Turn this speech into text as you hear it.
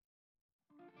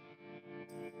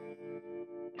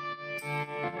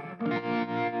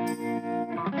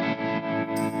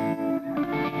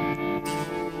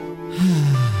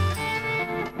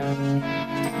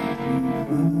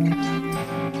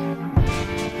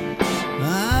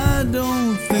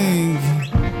think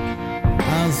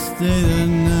I'll stay the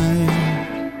night,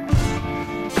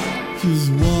 just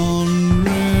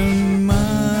wandering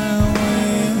my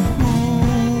way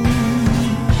home.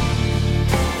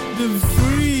 The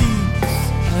freaks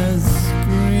are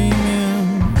screaming,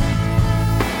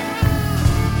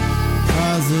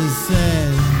 'cause I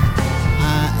said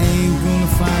I ain't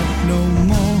gonna fight no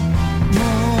more.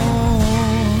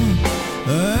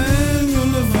 I ain't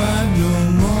gonna fight no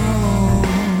more.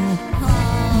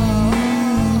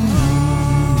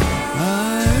 I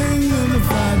ain't gonna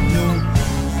fight no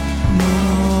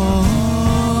more.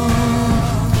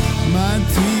 My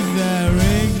teeth are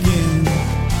aching.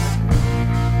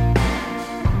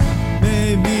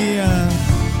 Maybe a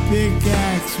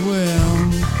pickaxe will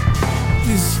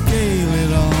scale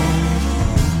it all.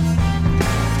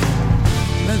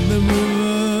 Let the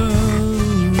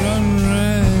rivers run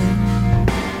red,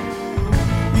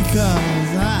 because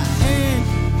I ain't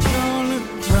gonna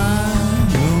cry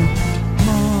no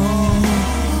more.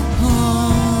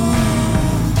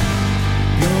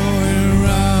 Going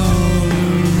round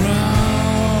and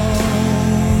round,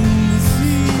 the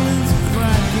ceiling's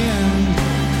cracking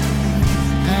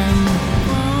and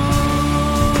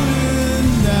falling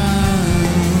down.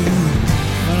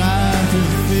 But I had to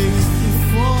fix the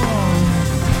fall,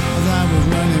 'cause I was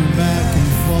running back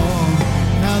and forth.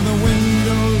 Now the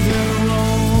windows are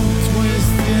all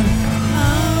twisted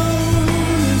out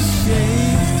of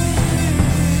shape,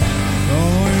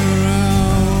 going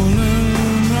round and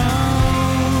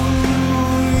round,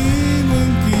 won't even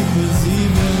keep us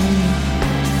even.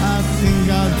 I think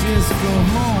I'll just go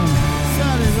home,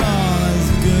 start it all as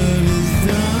good as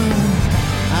done.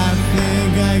 I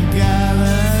think I got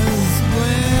a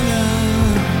splinter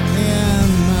in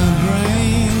my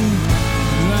brain,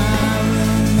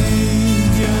 driving me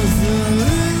just a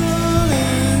little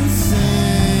insane.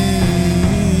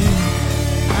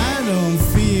 I don't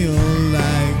feel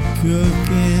like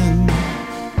cooking.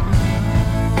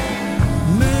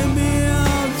 Maybe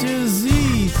I'll just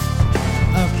eat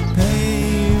a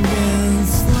paving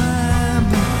slab,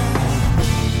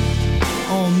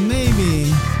 or maybe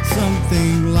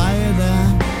something lighter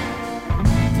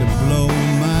to blow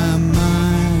my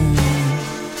mind.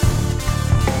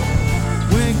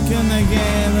 Where can I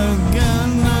get a gun?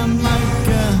 I'm like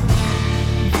a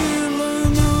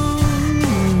villain on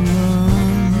the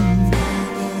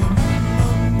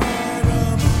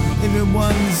run. If it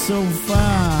wasn't so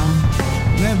far,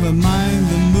 never mind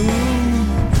the